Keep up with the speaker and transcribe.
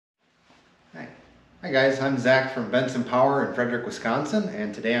Hi guys, I'm Zach from Benson Power in Frederick, Wisconsin,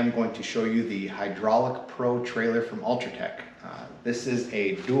 and today I'm going to show you the Hydraulic Pro trailer from Ultratec. This is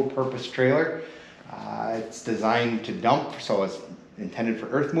a dual-purpose trailer. It's designed to dump, so it's intended for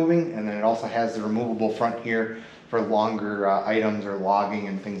earth moving, and then it also has the removable front here for longer items or logging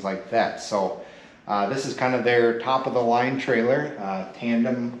and things like that. So this is kind of their top-of-the-line trailer,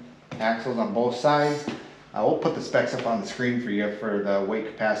 tandem axles on both sides. We'll put the specs up on the screen for you for the weight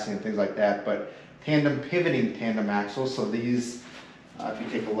capacity and things like that, but pivoting tandem axles. So these, if you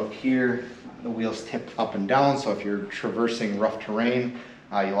take a look here, the wheels tip up and down. So if you're traversing rough terrain,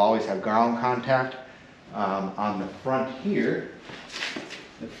 you'll always have ground contact. On the front here,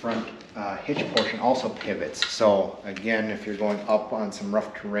 the front hitch portion also pivots. So again, if you're going up on some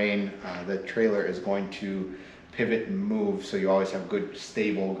rough terrain, the trailer is going to pivot and move, so you always have good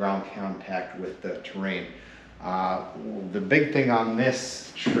stable ground contact with the terrain. The big thing on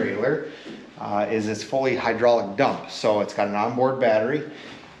this trailer is it's fully hydraulic dump. So it's got an onboard battery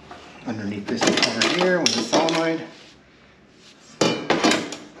underneath this corner here with the solenoid.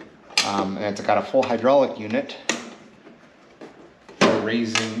 And it's got a full hydraulic unit for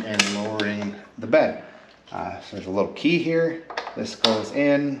raising and lowering the bed. So there's a little key here. This goes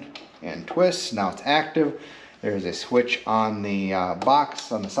in and twists. Now it's active. There's a switch on the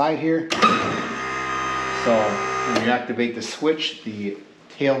box on the side here. So when you activate the switch, the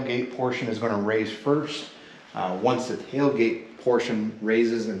tailgate portion is going to raise first. Once the tailgate portion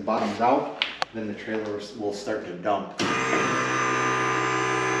raises and bottoms out, then the trailer will start to dump.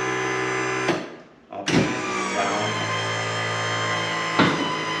 Up and down.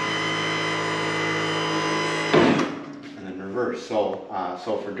 And then reverse. So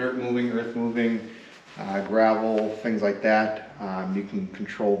for dirt moving, earth moving, gravel, things like that, you can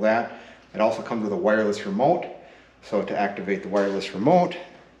control that. It also comes with a wireless remote. So to activate the wireless remote,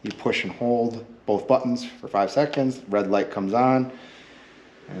 you push and hold both buttons for 5 seconds. Red light comes on,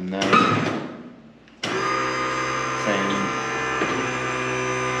 and then same.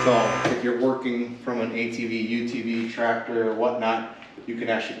 So if you're working from an ATV, UTV, tractor, or whatnot, you can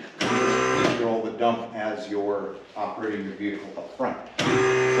actually control the dump as you're operating your vehicle up front.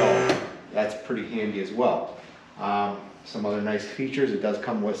 So that's pretty handy as well. Some other nice features, it does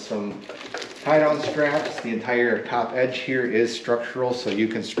come with some tie-down straps. The entire top edge here is structural, so you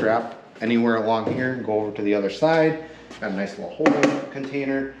can strap anywhere along here and go over to the other side. Got a nice little holding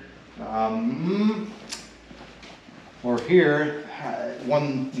container. Or here,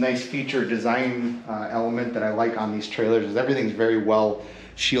 one nice feature design element that I like on these trailers is everything's very well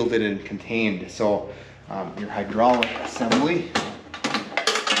shielded and contained. So your hydraulic assembly,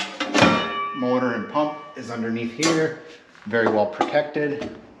 motor and pump is underneath here, very well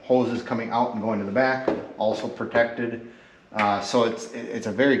protected. Hoses coming out and going to the back, also protected. So it's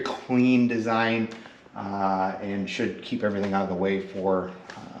a very clean design and should keep everything out of the way for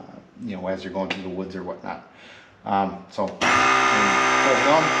you know, as you're going through the woods or whatnot. So pull it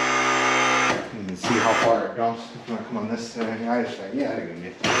down. You can see how far it dumps. If you want to come on this side, yeah, I can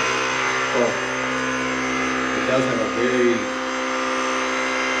get. So it does have a very.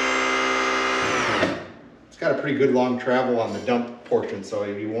 Got a pretty good long travel on the dump portion, so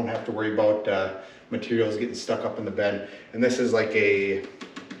you won't have to worry about materials getting stuck up in the bed. And this is like a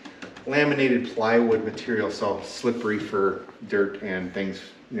laminated plywood material, so slippery for dirt and things,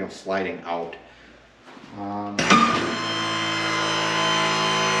 you know, sliding out.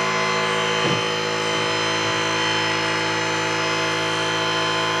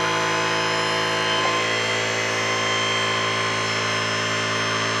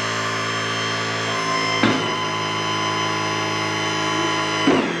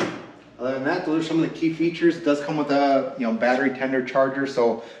 Other than that, those are some of the key features. It does come with a battery tender charger,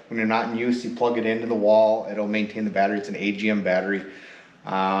 so when you're not in use, you plug it into the wall. It'll maintain the battery. It's an AGM battery.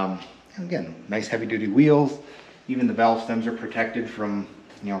 Again, nice heavy-duty wheels. Even the valve stems are protected from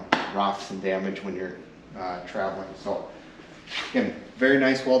rocks and damage when you're traveling. So again, very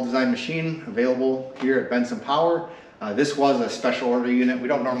nice, well-designed machine available here at Benson Power. This was a special order unit. We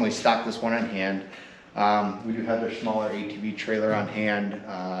don't normally stock this one on hand. We do have their smaller ATV trailer on hand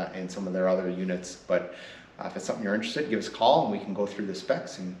and some of their other units, but if it's something you're interested in, give us a call and we can go through the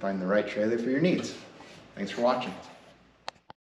specs and find the right trailer for your needs. Thanks for watching.